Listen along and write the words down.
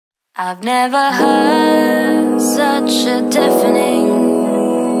I've never heard such a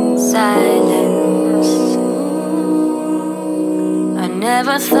deafening silence. I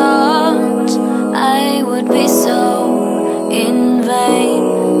never thought I would be so in vain.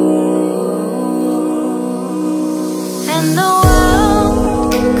 And the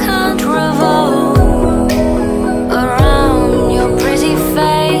world can't revolve around your pretty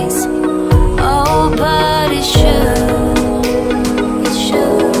face. Oh, but it should.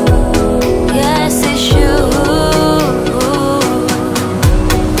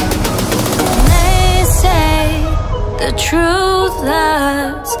 Truth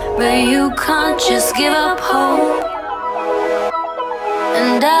hurts, but you can't just give up hope.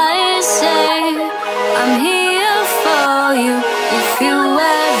 And I say, I'm here for you if you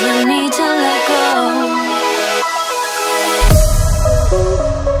ever need to let go.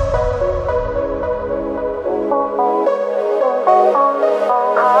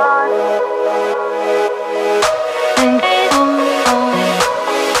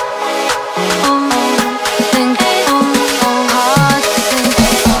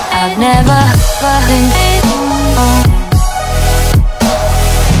 Never think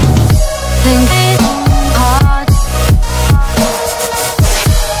hard,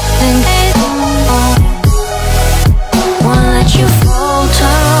 won't let you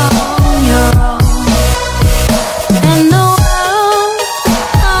falter on your own. And the world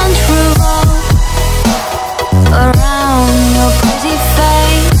can't revolve around your pretty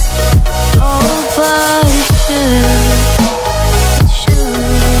face. Oh, but it should.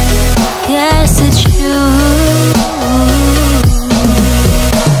 Yes, it's you.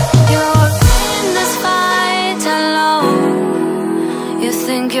 You're in this fight alone. You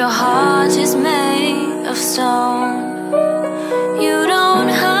think your heart is made of stone. You don't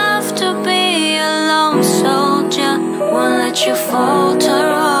have to be a lone soldier. Won't let you falter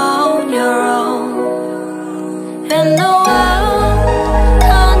on your own. And the world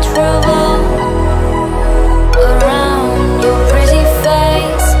can't revolve around your pretty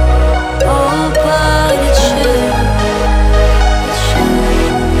face. Oh, but it should. It should.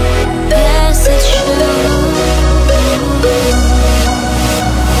 Yes, it should.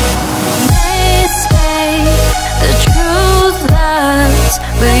 They say the truth hurts,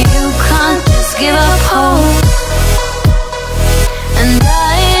 but you can't just give up hope. And I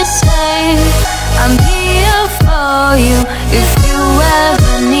say, I'm here for you if you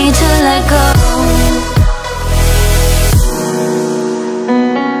ever need to let go.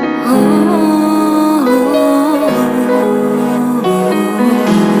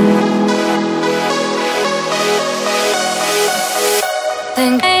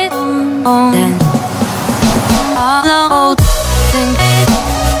 Think then all think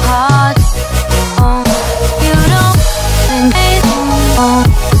hard. You don't think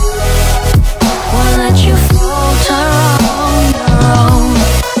won't let you falter on your own.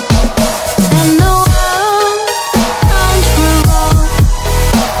 And the world can't revolve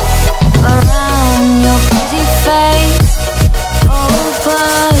around your pretty face. Oh,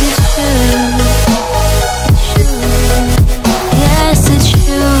 but it should. Yes, it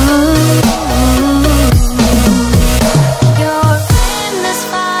should. You're in this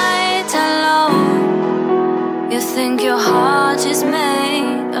fight alone. You think your heart is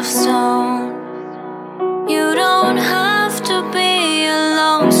made of stone. You don't have to be a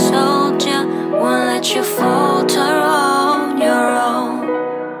lone soldier. Won't let you falter on your own.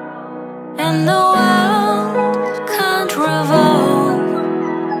 And the world can't revolve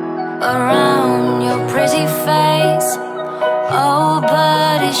around your pretty face. Oh,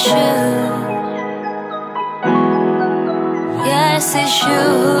 but it should. Yes, it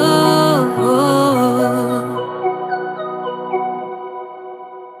should.